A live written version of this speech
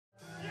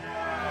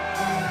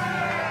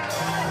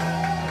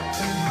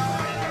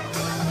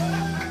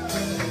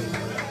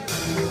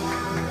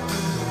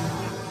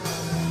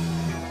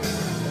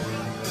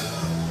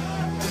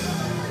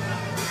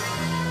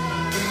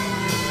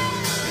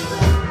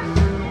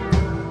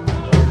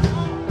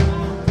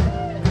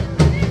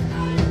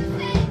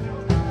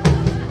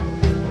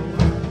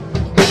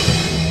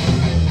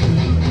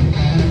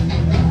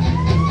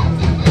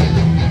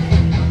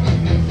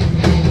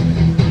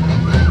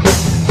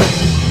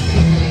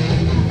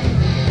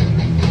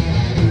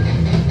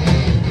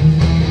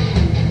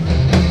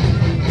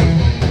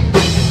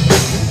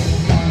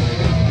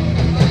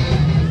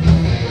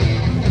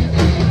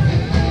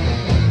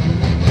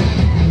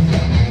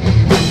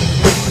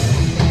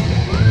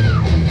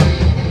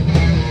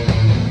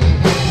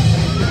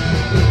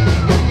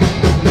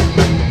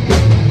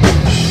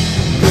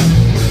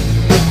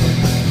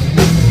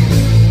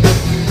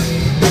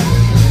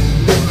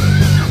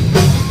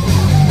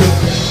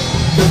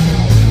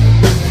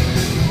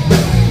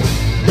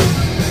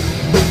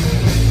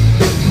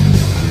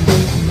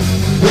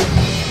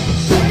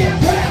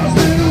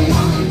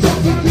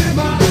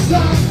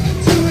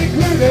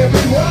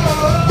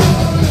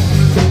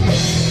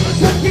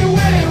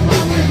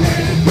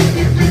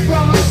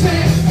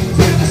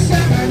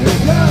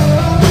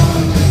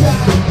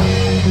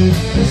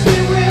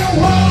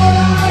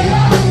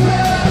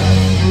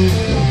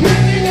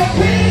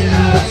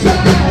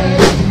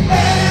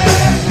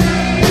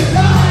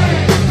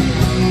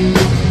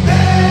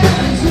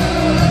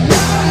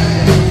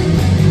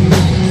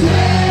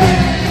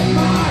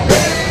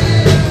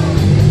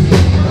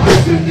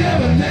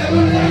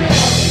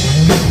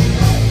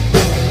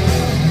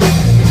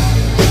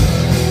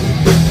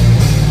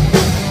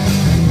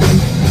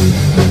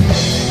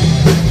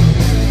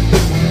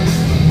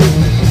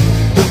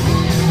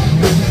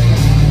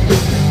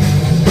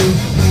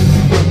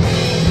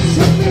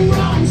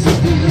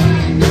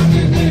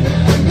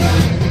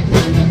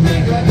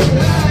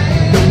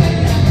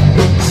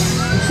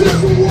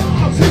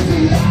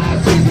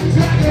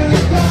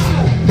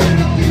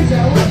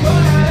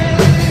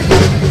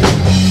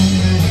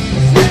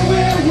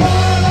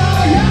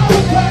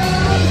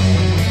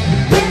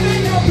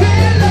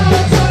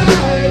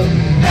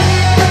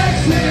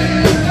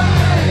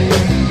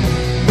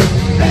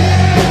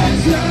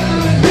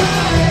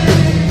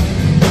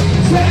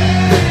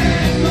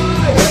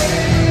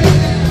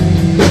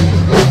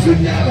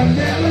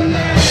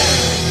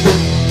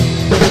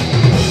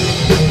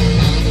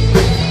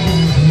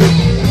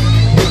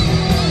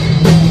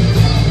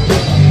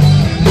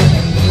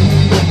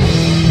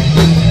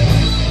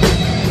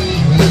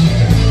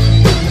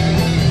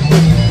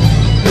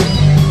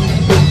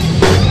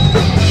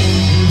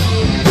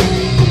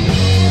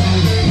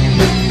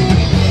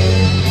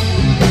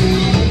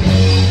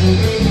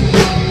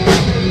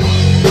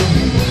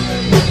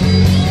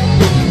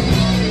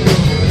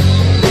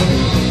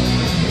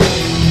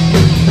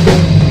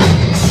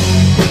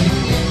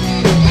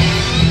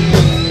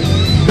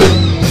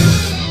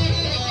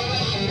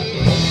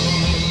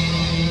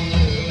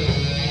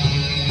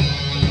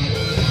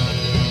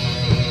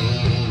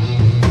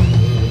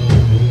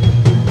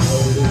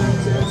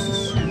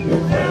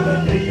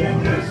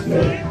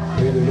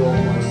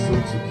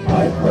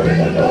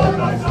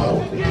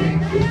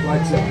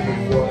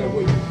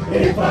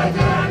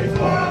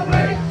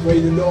pray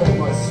the Lord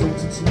my soul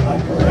to take.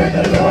 I pray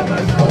the Lord my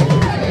soul to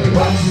take.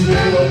 Watch the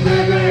little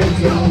baby,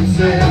 don't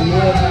say a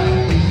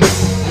word.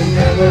 And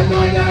never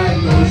mind, I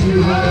know you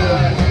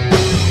heard.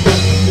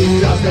 It's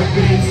just a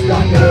beast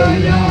under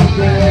your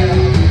bed,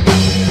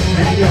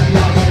 and you're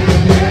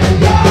plotting in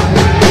your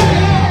head.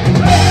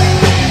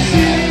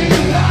 Into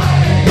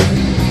life,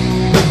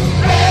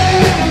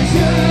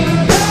 into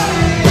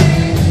life,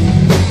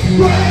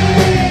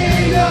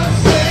 brain of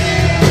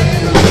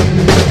sin.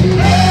 Into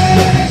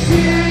life,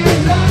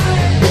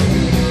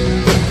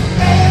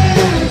 into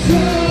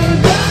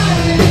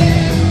life,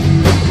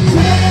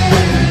 take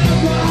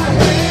my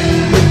hand.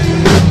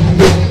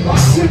 I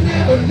should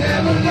never,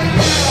 never let.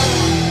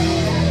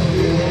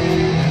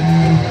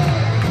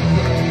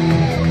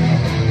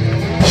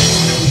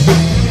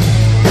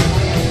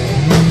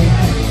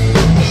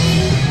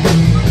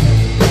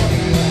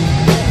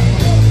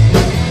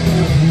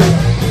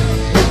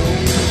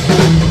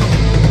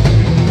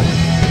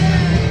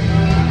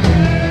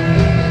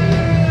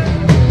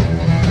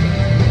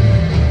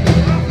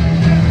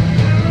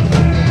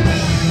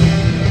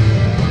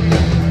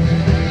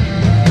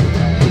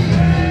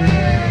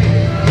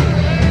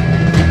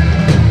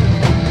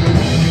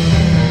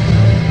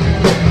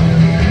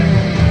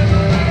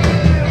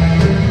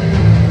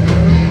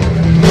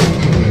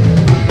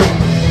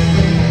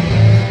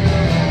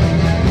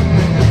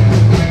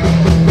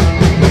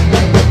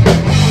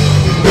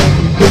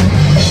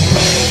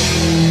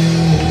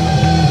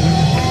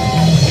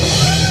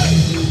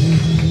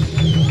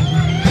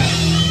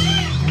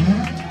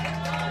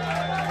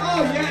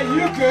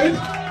 Good.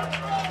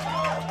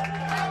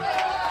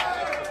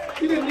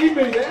 You didn't need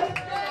me there.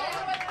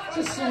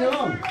 Just sing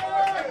along.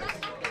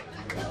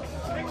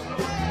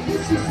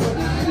 This is what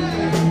I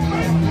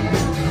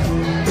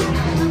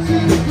to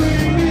the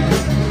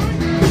greatest,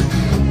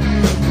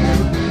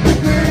 the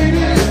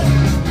greatest,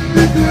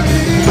 the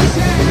greatest.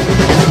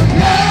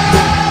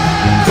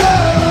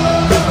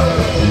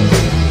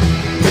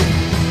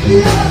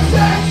 Your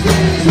sex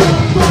is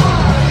on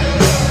fire.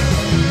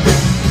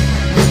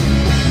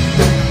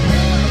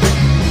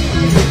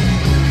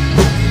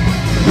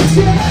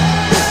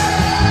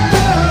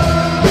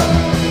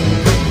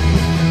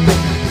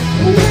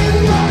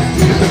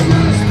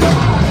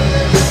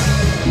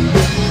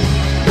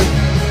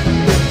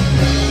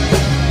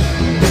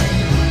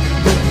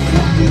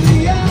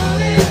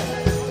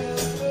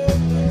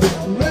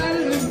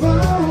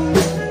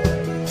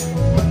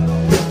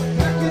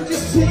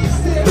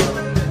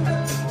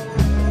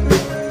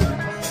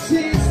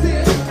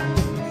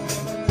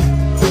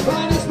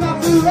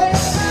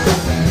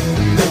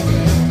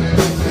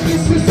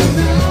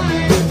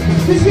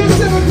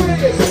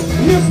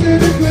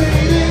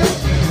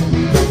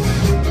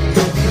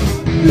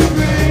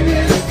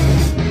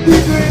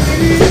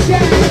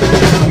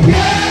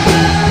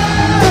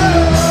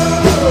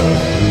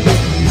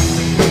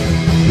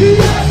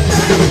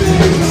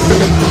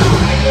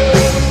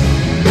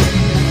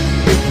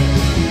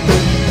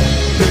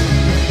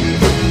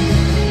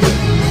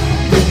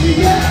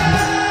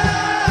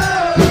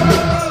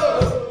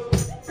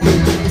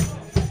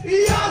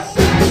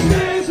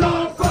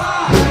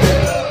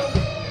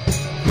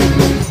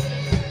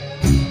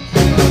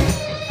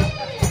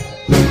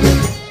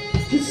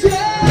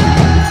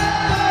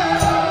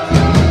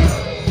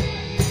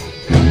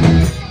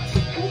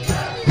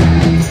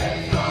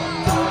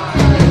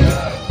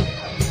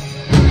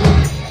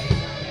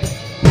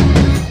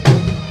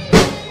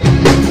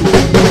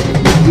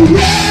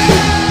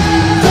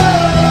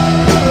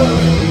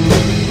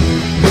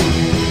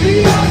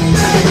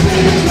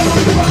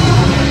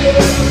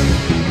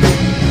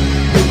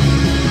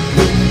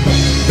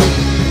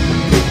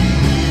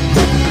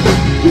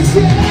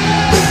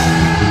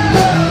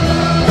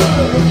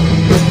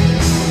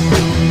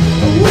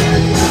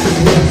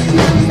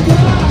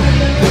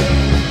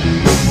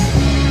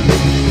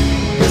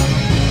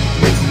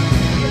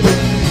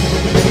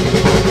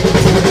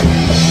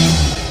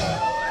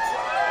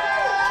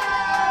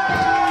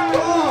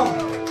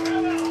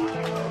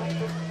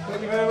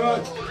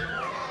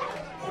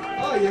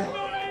 Oh yeah.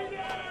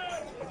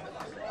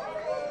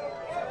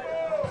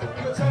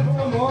 Got time for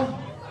one more?